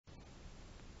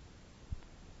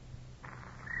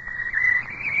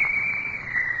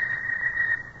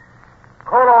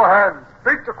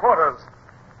Beat to quarters.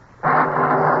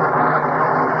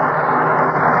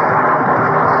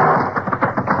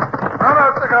 Run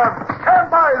out the gun. Stand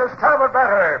by the starboard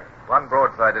battery. One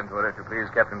broadside into her, if you please,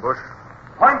 Captain Bush.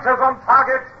 Pointers on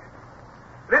target.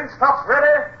 Linstops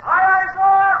ready. Aye, aye,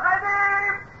 sir.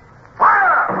 Ready.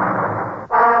 Fire!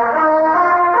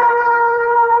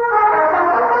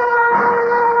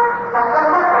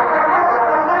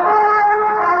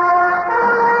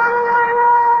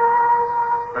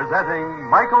 Presenting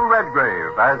Michael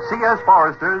Redgrave as C.S.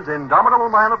 Forrester's Indomitable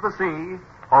Man of the Sea,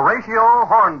 Horatio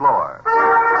Hornblower.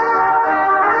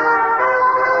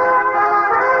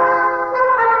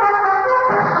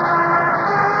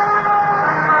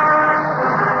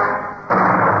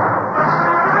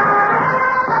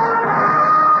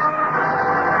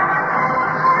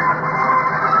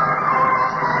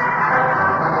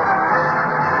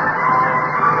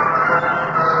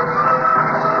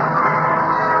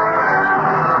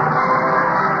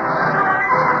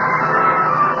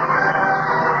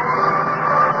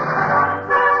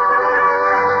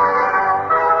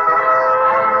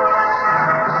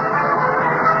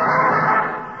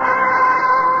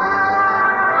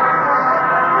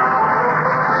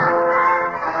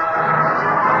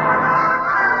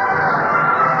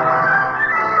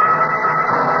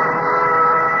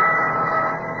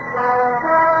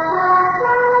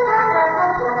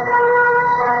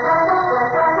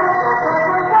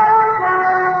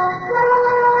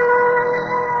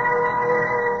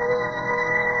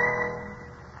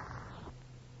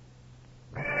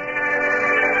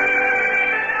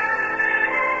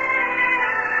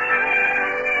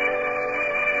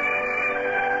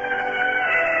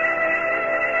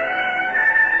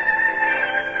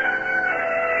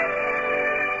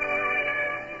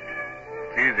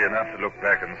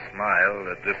 Back and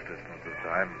smile at this distance of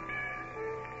time.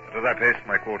 But as I paced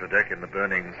my quarterdeck in the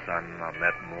burning sun on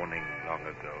that morning long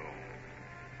ago,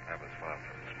 I was far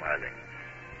from smiling.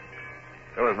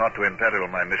 So as not to imperil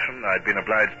my mission, I'd been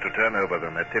obliged to turn over the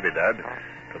Natividad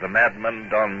to the madman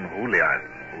Don Julian,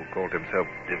 who called himself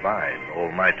Divine,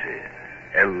 Almighty,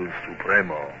 El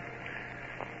Supremo.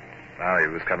 Now he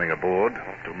was coming aboard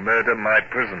to murder my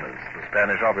prisoners, the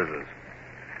Spanish officers.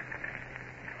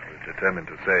 Determined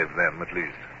to save them, at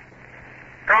least.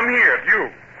 Come here,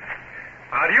 you.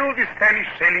 Are you the Spanish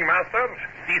sailing master?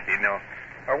 Si, senor.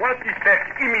 What is that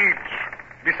image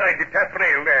beside the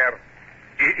taffrail there?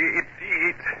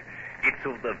 It's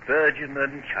of the Virgin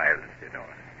and Child, senor.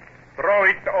 Throw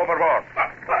it overboard.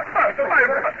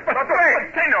 But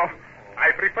wait, senor.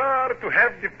 I prefer to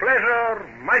have the pleasure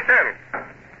myself.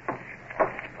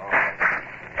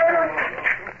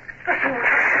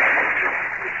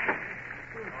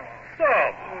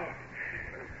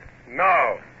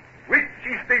 Now, which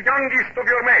is the youngest of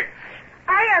your mates?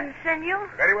 I am, senor.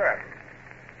 Very well.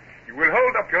 You will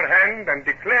hold up your hand and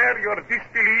declare your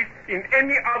disbelief in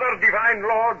any other divine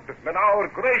lord than our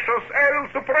gracious El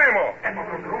Supremo.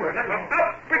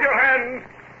 Up with your hand.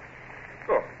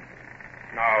 Good.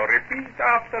 Now repeat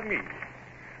after me.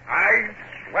 I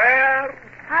swear.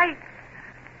 I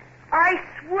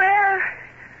swear.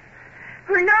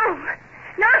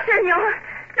 No, senor.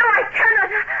 No, I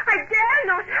cannot. I dare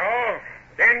not. No,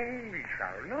 then we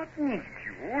shall not need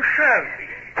you, shall we?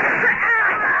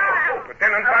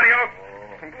 Lieutenant Barrios,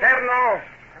 Terno,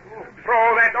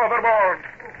 throw that overboard.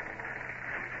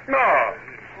 No,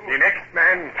 the next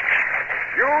man.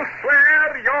 You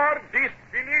swear your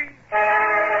disbelief?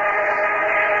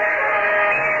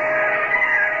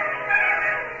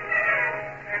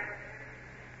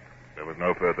 There was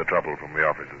no further trouble from the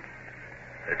officers.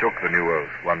 They took the new oath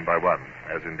one by one,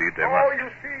 as indeed they must. You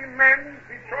see, men...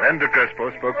 Then de Crespo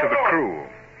spoke to the crew,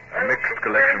 a mixed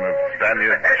collection of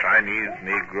Spaniards, Chinese,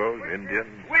 Negroes, Indians.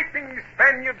 Sweeping the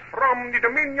Spaniards from the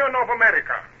dominion of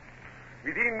America.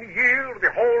 Within a year,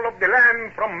 the whole of the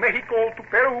land from Mexico to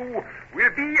Peru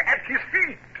will be at his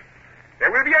feet.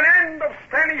 There will be an end of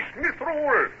Spanish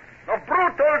misrule, of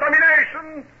brutal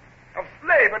domination, of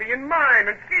slavery in mine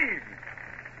and field.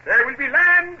 There will be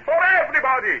land for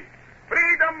everybody.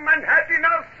 Freedom and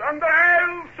happiness under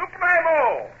El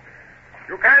Supremo.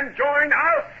 You can join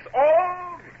us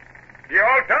all. The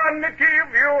alternative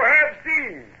you have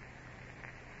seen.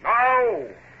 Now,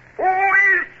 who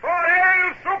is for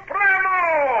El Supremo?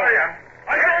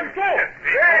 I am too.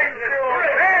 Thank you.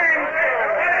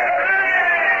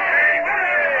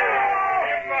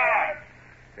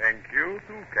 Thank you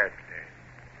too, Captain.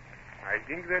 I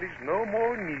think there is no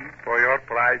more need for your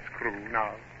prize crew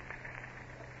now.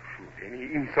 Should any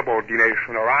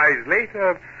insubordination arise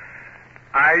later,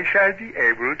 I shall be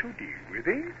able to deal with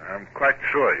it. I'm quite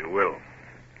sure you will.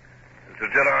 Mr.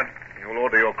 Gerard, You'll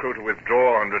order your crew to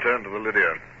withdraw and return to the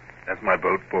Lydia. As my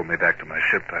boat bore me back to my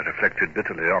ship, I reflected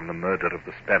bitterly on the murder of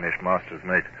the Spanish master's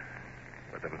mate.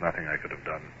 But there was nothing I could have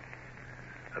done.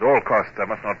 At all costs, I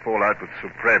must not fall out with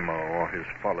Supremo or his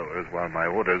followers while my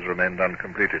orders remained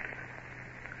uncompleted.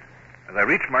 As I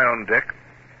reached my own deck,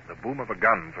 the boom of a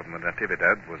gun from the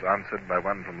Natividad was answered by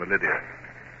one from the Lydia.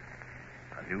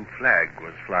 A new flag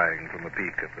was flying from the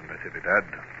peak of the Natividad,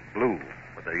 blue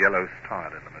with a yellow star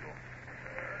in the middle.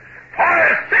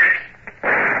 Fire 6!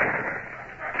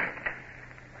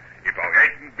 If I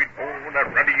hadn't been born a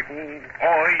ruddy fool,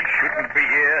 I shouldn't be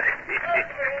here.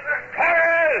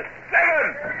 Fire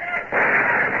 7!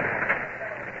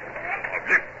 I've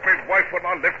left my wife and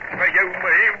I left my home,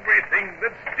 everything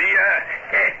that's dear.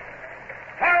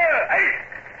 Fire 8!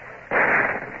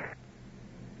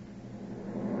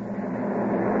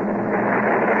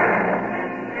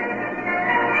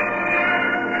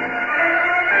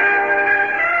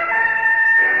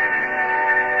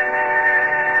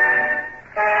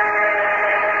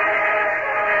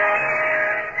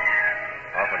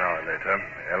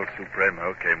 El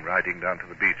Supremo came riding down to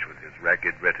the beach with his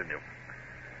ragged retinue,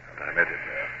 and I met him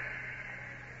there.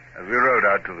 As we rowed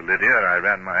out to the Lydia, I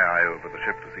ran my eye over the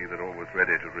ship to see that all was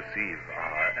ready to receive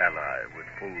our ally with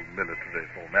full military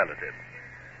formality.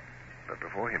 But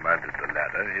before he mounted the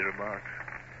ladder, he remarked,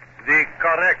 "The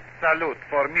correct salute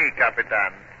for me,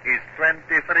 Capitan, is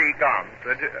 23 guns."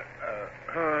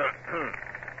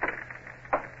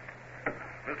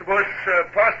 Mr. Bush,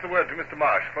 pass the word to Mr.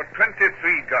 Marsh for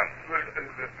 23 guns.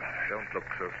 Don't look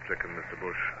so stricken, Mr.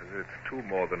 Bush. It's two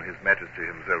more than His Majesty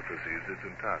himself receives. It's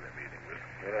entirely meaningless.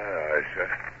 Aye, sir.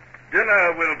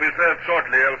 Dinner will be served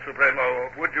shortly, El Supremo.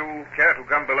 Would you care to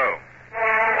come below?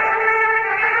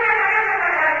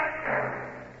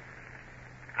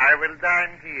 I will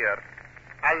dine here,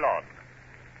 alone.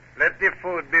 Let the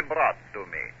food be brought to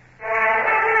me.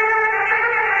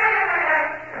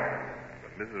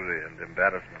 The misery and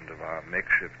embarrassment of our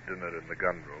makeshift dinner in the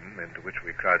gun room, into which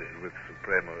we crowded with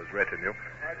Supremo's retinue,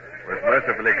 was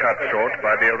mercifully cut short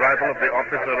by the arrival of the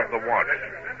officer of the watch.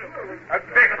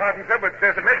 Beg pardon, sir, but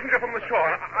there's a messenger from the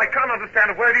shore. I can't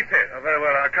understand a word he says. Very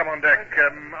well, I'll come on deck.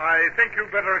 I think you'd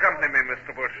better accompany me,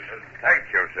 Mr. Bush.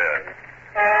 Thank you, sir.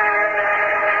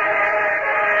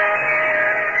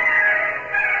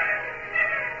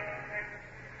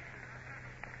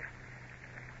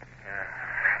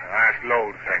 Last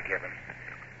load, thank heaven.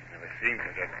 Never seen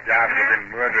such a damned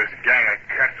murderous gang of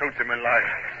cutthroats in my life.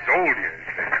 Soldiers,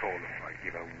 they call them. I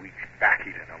give a week's back,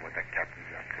 he don't know what the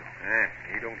captain's up to.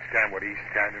 He don't stand what he's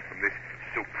standing from this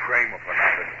Supremo for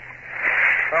nothing.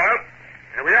 Well,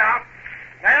 here we are.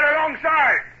 Stand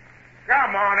alongside.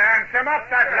 Come on, Ansem, up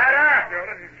that ladder.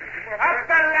 Up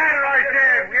the ladder, I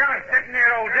said. We aren't sitting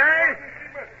here all day.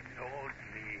 Lord,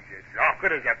 please, as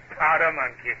awkward as a powder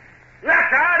monkey.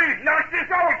 Look out, he's lost his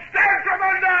old stand from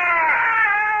under!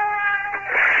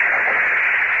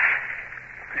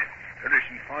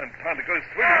 Tradition fine time to go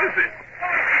swimming, is it?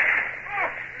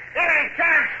 He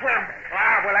can't swim.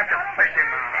 We'll have to fish him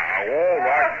out. All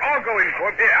right. I'll go in for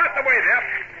him. Here, out the way there.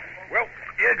 Well,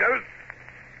 here goes.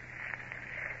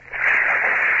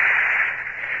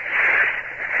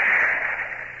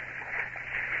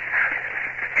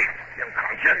 You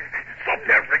can't just stop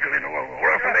there wriggling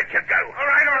or else I'll let you go. All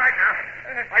right now.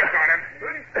 I got him.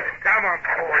 Come on,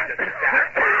 boys.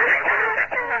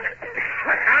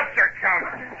 Out you come.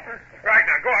 Right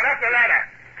now, go on, up the ladder.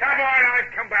 Come on,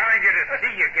 I've come behind you to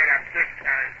see you get up this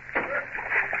time.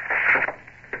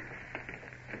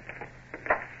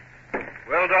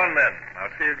 Well done, men.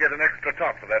 I'll see you get an extra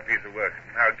top for that piece of work.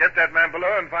 Now, get that man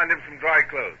below and find him some dry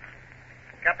clothes.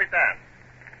 Capitan,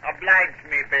 oblige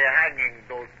me by hanging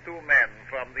those two men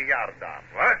from the yardarm.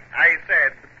 What? I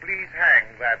said, please hang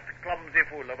that clumsy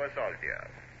fool of a soldier.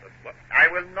 I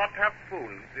will not have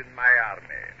fools in my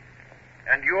army.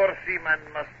 And your seaman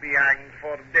must be hanged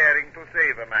for daring to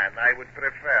save a man I would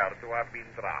prefer to have been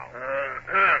drowned.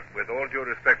 With all due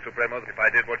respect, Supremo, if I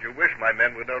did what you wish, my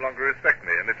men would no longer respect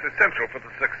me, and it's essential for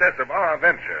the success of our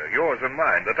venture, yours and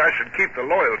mine, that I should keep the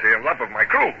loyalty and love of my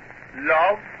crew.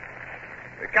 Love?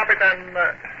 Capitan,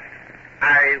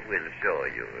 I will show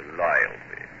you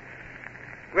loyalty.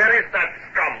 Where is that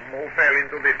scum who fell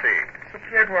into the sea?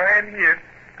 Supremo, I am here.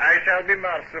 I shall be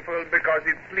merciful because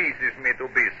it pleases me to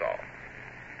be so.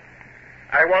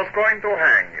 I was going to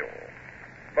hang you,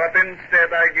 but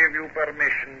instead I give you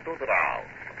permission to drown.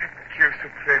 Thank you,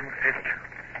 Supremo. Thank you.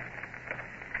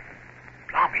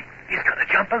 Blimey, he's going to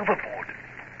jump overboard.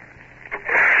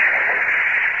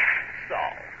 So.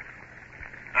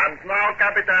 And now,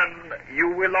 Capitan, you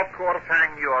will of course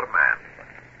hang your man.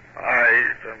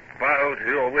 I bow to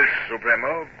your wish,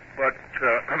 Supremo, But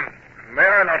may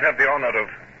I not have the honor of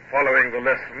following the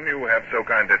lesson you have so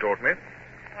kindly taught me?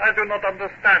 I do not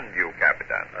understand you,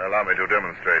 Captain. Allow me to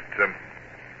demonstrate.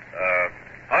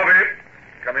 Harvey,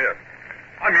 come here.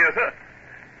 I'm here, sir.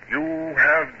 You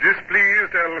have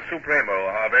displeased El Supremo,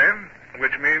 Harvey,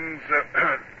 which means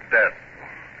death.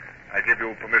 I give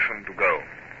you permission to go.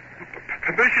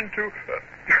 Permission to...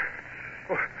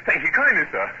 Oh, thank you kindly,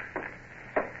 sir.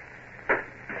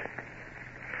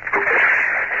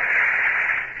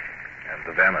 And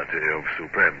the vanity of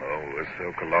Supremo was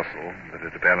so colossal that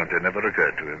it apparently never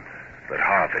occurred to him that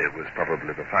Harvey was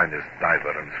probably the finest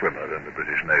diver and swimmer in the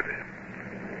British Navy.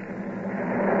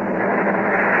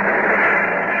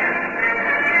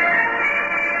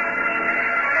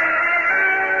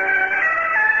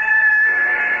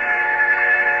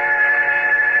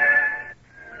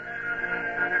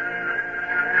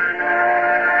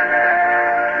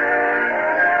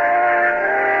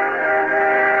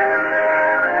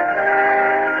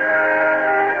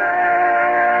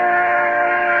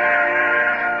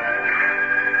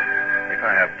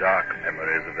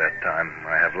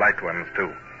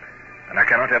 Too. And I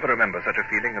cannot ever remember such a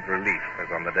feeling of relief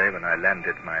as on the day when I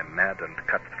landed my mad and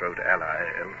cutthroat ally,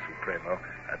 El Supremo,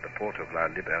 at the port of La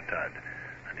Libertad,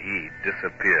 and he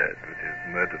disappeared with his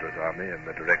murderous army in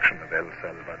the direction of El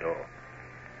Salvador.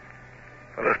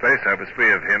 For a space I was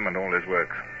free of him and all his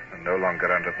works, and no longer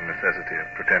under the necessity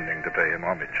of pretending to pay him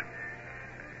homage.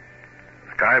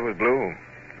 The sky was blue,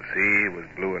 the sea was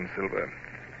blue and silver.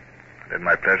 In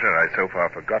my pleasure, I so far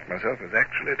forgot myself as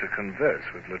actually to converse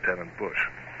with Lieutenant Bush.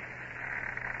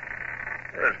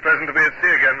 Well, it's pleasant to be at sea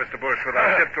again, Mr. Bush, with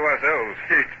our ship to ourselves.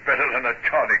 It's better than a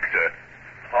tonic, sir.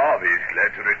 Harvey's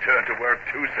glad to return to work,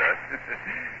 too, sir.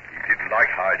 He didn't like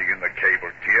hiding in the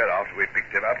cable tier after we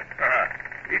picked him up.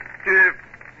 It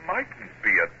mightn't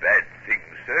be a bad thing,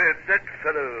 sir, if that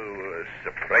fellow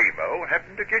Supremo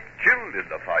happened to get killed in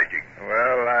the fighting.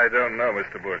 Well, I don't know,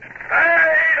 Mr. Bush.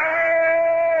 Hey-ho!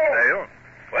 Hey-ho?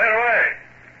 Where away?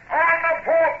 On the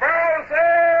port bow,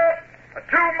 sir! A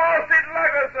two-masted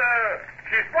lugger, sir.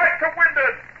 She's right to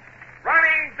windward.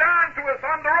 Running down to us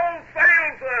under all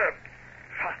sail, sir.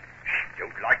 She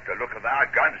don't like the look of our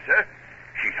guns, sir.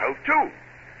 She's hove to,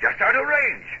 just out of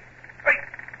range. Hey,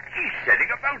 she's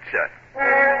setting about, sir.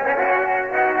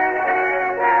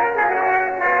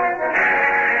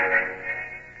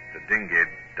 The dinghy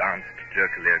danced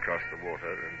jerkily across the water,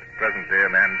 and presently a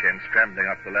man came scrambling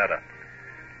up the ladder.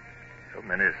 So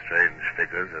many strange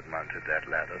figures had mounted that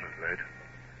ladder of late.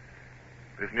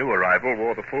 This new arrival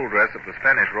wore the full dress of the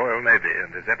Spanish Royal Navy,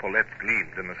 and his epaulettes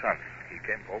gleamed in the sun. He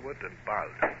came forward and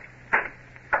bowed.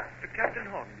 Captain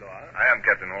Hornblower. I am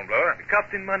Captain Hornblower.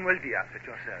 Captain Manuel Diaz at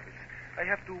your service. I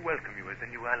have to welcome you as the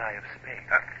new ally of Spain.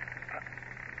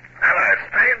 Ally of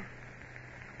Spain?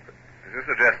 Is this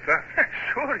a jest, sir?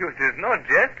 Sure, it is no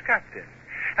jest, Captain.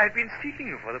 I've been seeking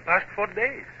you for the past 4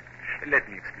 days. Let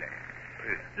me explain.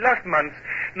 Last month,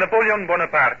 Napoleon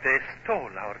Bonaparte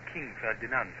stole our King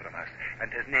Ferdinand from us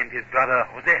and has named his brother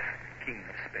Joseph King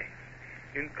of Spain.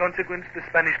 In consequence, the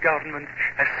Spanish government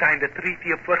has signed a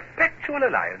treaty of perpetual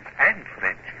alliance and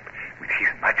friendship with His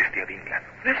Majesty of England.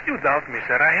 Lest you doubt me,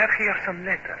 sir, I have here some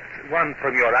letters. One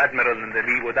from your admiral in the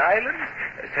Leeward Islands,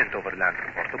 sent overland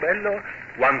from Portobello.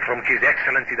 One from His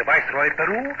Excellency the Viceroy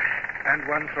Peru. And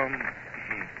one from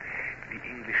the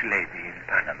English lady in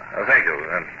Panama. Oh, thank you.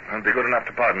 And be good enough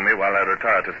to pardon me while I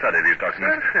retire to study these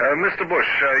documents. Mr. Bush,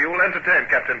 you will entertain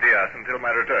Captain Diaz until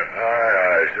my return.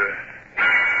 Aye, sir.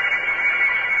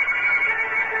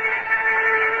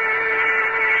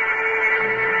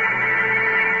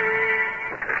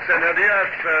 Senor Diaz,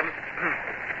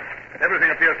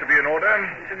 everything appears to be in order.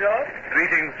 Senor?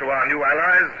 Greetings to our new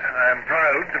allies. I am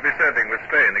proud to be serving with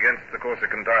Spain against the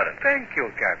Corsican tyrant. Thank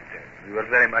you, Captain. We were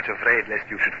very much afraid lest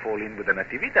you should fall in with the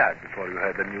Natividad before you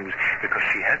heard the news, because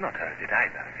she has not heard it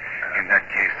either. In that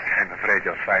case, I'm afraid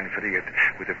your fine frigate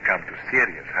would have come to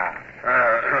serious harm.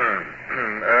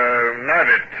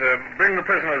 Navit, bring the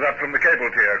prisoners up from the cable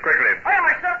tier, quickly. Aye,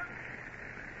 aye, sir.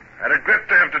 I regret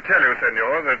to have to tell you,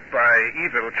 senor, that by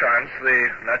evil chance the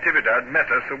Natividad met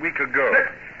us a week ago.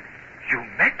 You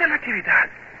met the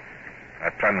Natividad? I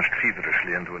plunged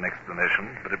feverishly into an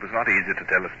explanation, but it was not easy to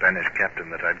tell a Spanish captain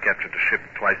that I'd captured a ship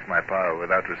twice my power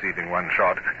without receiving one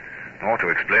shot, nor to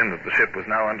explain that the ship was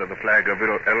now under the flag of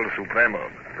El Supremo.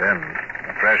 Then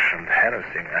a fresh and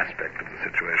harassing aspect of the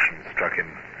situation struck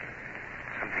him.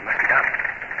 Something must be done.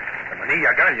 The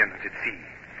Manilla galleon is at sea.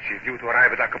 She's due to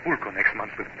arrive at Acapulco next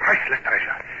month with priceless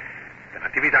treasure. The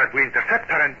Natividad will intercept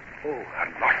her and, her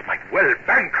loss might well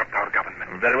bankrupt our government.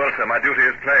 Very well, sir. My duty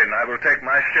is plain. I will take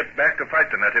my ship back to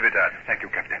fight the Natividad. Thank you,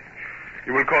 Captain.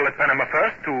 You will call at Panama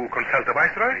first to consult the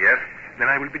Viceroy? Yes. Then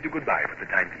I will bid you goodbye for the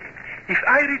time being. If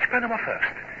I reach Panama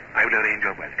first, I will arrange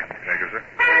your welcome. Thank you, sir.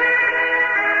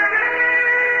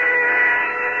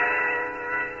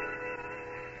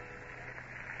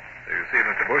 You see,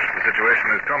 Mr. Bush, the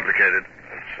situation is complicated.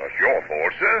 It's not your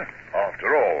fault, sir.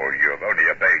 After all, you've only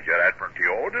obeyed your Admiralty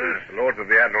orders. The Lords of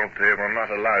the Admiralty will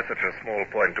not allow such a small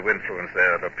point to influence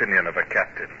their opinion of a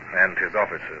captain and his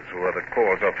officers, who are the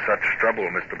cause of such trouble,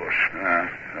 Mr. Bush.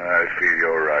 I feel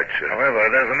you're right, sir. However,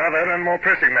 there's another and more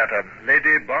pressing matter.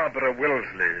 Lady Barbara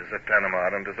Wellesley is at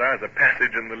Panama and desires a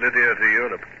passage in the Lydia to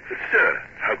Europe. But, sir,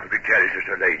 how could we carry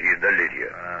such a lady in the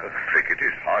Lydia? The frigate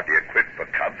is hardly equipped for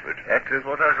comfort. That is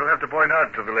what I shall have to point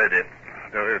out to the lady.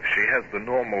 Though if she has the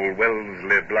normal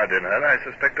Wellesley blood in her, I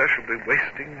suspect I shall be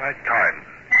wasting my time.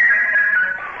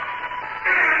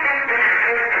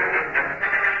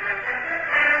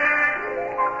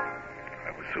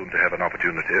 I was soon to have an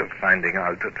opportunity of finding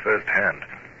out at first hand.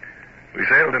 We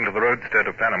sailed into the roadstead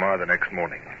of Panama the next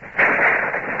morning.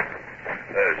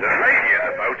 There's a lady on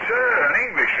a boat, sir. An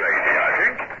English lady, I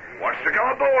think. Wants to come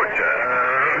aboard, sir.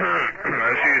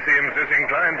 She seems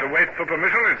disinclined to wait for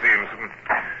permission, it seems.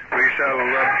 We shall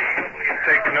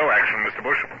take no action, Mr.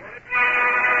 Bush.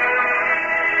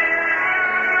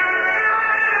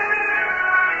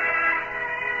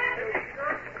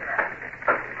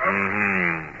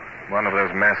 One of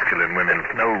those masculine women.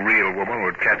 No real woman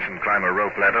would catch and climb a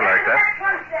rope ladder like that.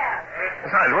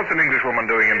 Besides, what's an Englishwoman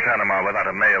doing in Panama without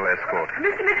a male escort?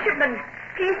 Mr. Midshipman,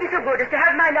 please be so good as to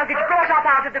have my luggage brought up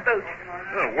out of the boat.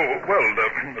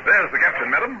 There's the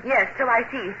captain, madam. Yes, so I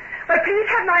see. But please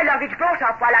have my luggage brought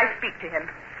up while I speak to him.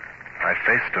 I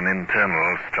faced an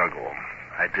internal struggle.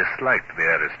 I disliked the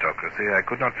aristocracy. I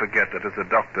could not forget that as a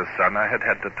doctor's son, I had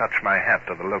had to touch my hat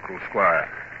to the local squire.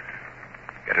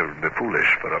 Yet it would be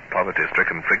foolish for a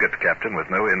poverty-stricken frigate captain with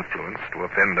no influence to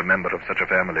offend a member of such a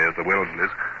family as the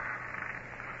Wellesleys.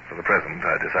 For the present,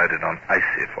 I decided on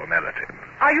icy formality.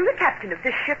 Are you the captain of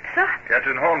this ship, sir?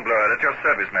 Captain Hornblower, at your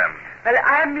service, ma'am. Well,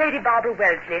 I'm Lady Barbara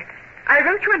Wellesley. I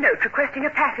wrote you a note requesting a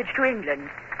passage to England.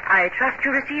 I trust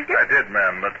you received it? I did,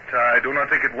 ma'am, but I do not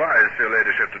think it wise for your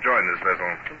ladyship to join this vessel.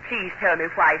 Please tell me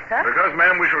why, sir. Because,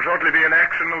 ma'am, we shall shortly be in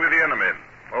action with the enemy.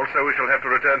 Also, we shall have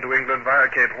to return to England via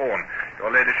Cape Horn.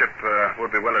 Your ladyship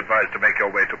would be well advised to make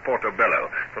your way to Portobello.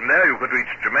 From there, you could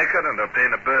reach Jamaica and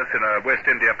obtain a berth in a West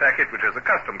India packet, which is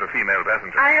accustomed to female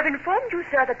passengers. I have informed you,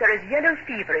 sir, that there is yellow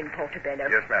fever in Portobello.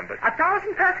 Yes, ma'am, but...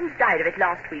 1,000 persons died of it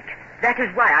last week. That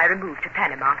is why I removed to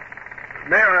Panama.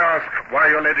 May I ask why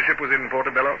your ladyship was in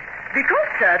Portobello? Because,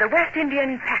 sir, the West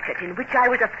Indian packet in which I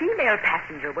was a female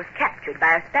passenger was captured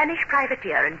by a Spanish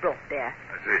privateer and brought there.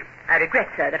 I see. I regret,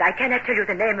 sir, that I cannot tell you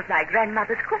the name of my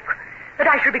grandmother's cook, but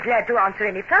I shall be glad to answer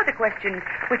any further questions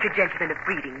which a gentleman of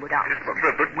breeding would ask. Yes,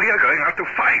 but we are going out to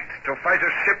fight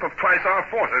a ship of twice our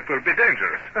force. It will be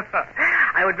dangerous.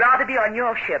 I would rather be on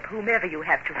your ship, whomever you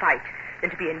have to fight,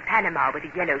 than to be in Panama with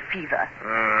a yellow fever.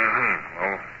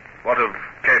 Well, what of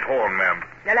Cape Horn, ma'am?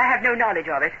 Well, I have no knowledge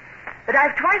of it, but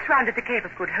I've twice rounded the Cape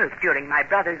of Good Hope during my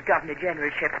brother's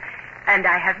governor-generalship, and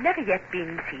I have never yet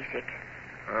been seasick.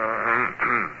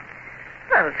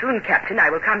 Well, soon, Captain, I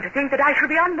will come to think that I shall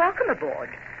be unwelcome aboard.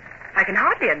 I can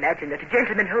hardly imagine that a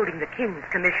gentleman holding the King's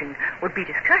commission would be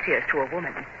discourteous to a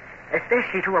woman,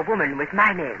 especially to a woman with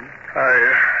my name.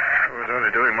 I was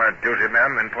only doing my duty,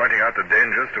 ma'am, in pointing out the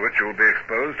dangers to which you will be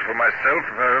exposed. For myself,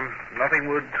 nothing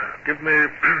would give me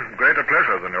greater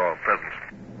pleasure than your presence.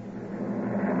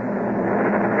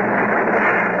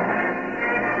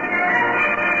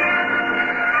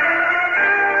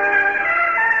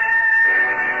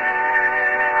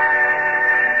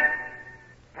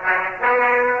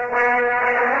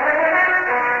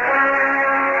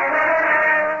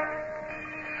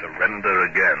 Surrender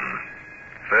again.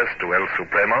 First to El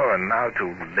Supremo, and now to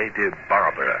Lady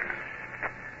Barbara.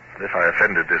 If I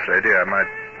offended this lady, I might,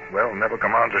 never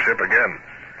command a ship again.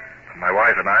 My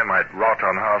wife and I might rot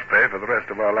on half pay for the rest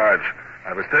of our lives.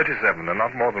 I was 37 and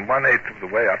not more than 1/8 of the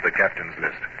way up the captain's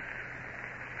list.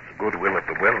 The goodwill of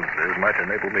the Wellesleys might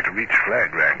enable me to reach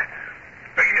flag rank.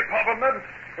 Begging your pardon, madam,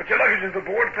 but your luggage is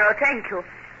aboard. Oh, thank you.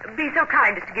 Be so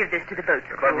kind as to give this to the boat's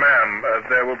crew. But, ma'am,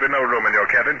 there will be no room in your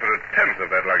cabin for 1/10 of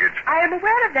that luggage. I am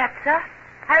aware of that, sir.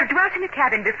 I have dwelt in a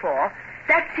cabin before.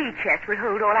 That sea chest will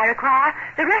hold all I require.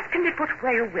 The rest can be put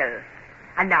where you will.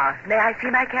 And now, may I see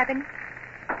my cabin?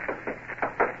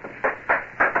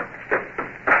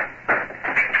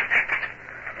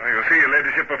 You see, your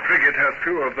ladyship, a frigate has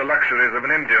few of the luxuries of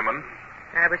an Indiaman.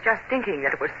 I was just thinking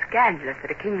that it was scandalous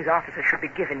that a king's officer should be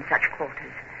given such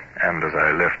quarters. And as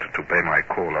I left to pay my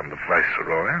call on the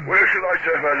Viceroy... Where shall I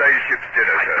serve her ladyship's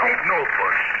dinner, sir? I don't know,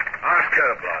 Bush. Ask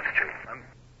her, boss, too.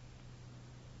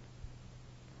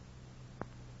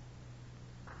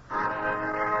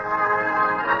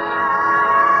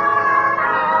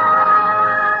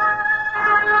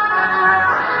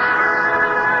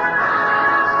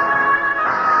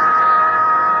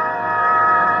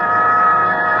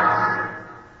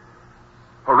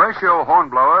 Horatio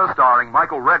Hornblower, starring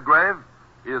Michael Redgrave,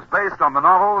 is based on the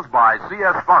novels by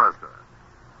C.S. Forrester.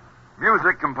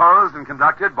 Music composed and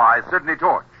conducted by Sidney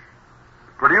Torch.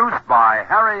 Produced by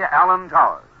Harry Allen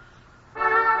Towers.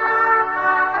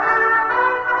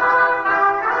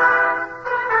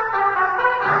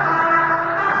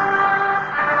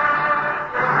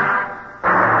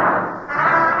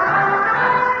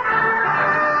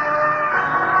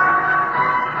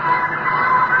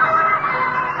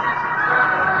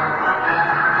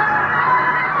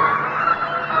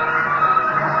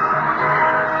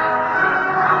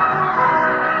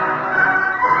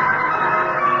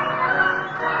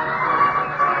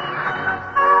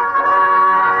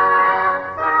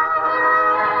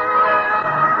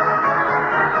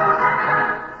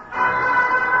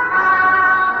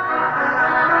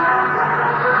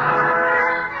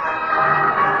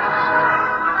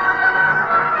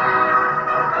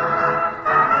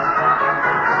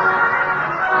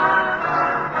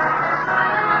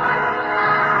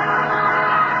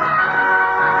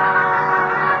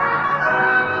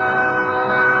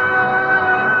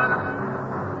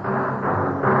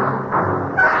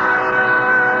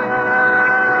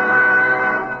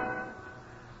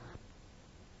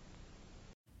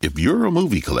 If you're a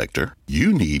movie collector,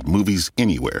 you need Movies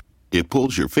Anywhere. It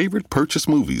pulls your favorite purchase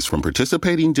movies from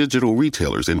participating digital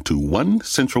retailers into one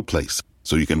central place,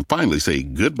 so you can finally say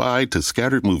goodbye to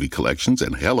scattered movie collections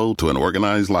and hello to an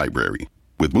organized library.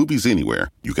 With Movies Anywhere,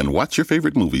 you can watch your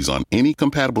favorite movies on any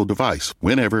compatible device,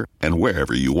 whenever and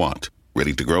wherever you want.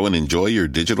 Ready to grow and enjoy your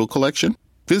digital collection?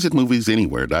 Visit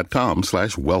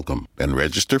moviesanywhere.com/welcome and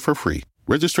register for free.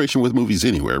 Registration with Movies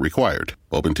Anywhere required.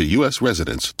 Open to U.S.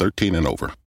 residents 13 and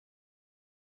over.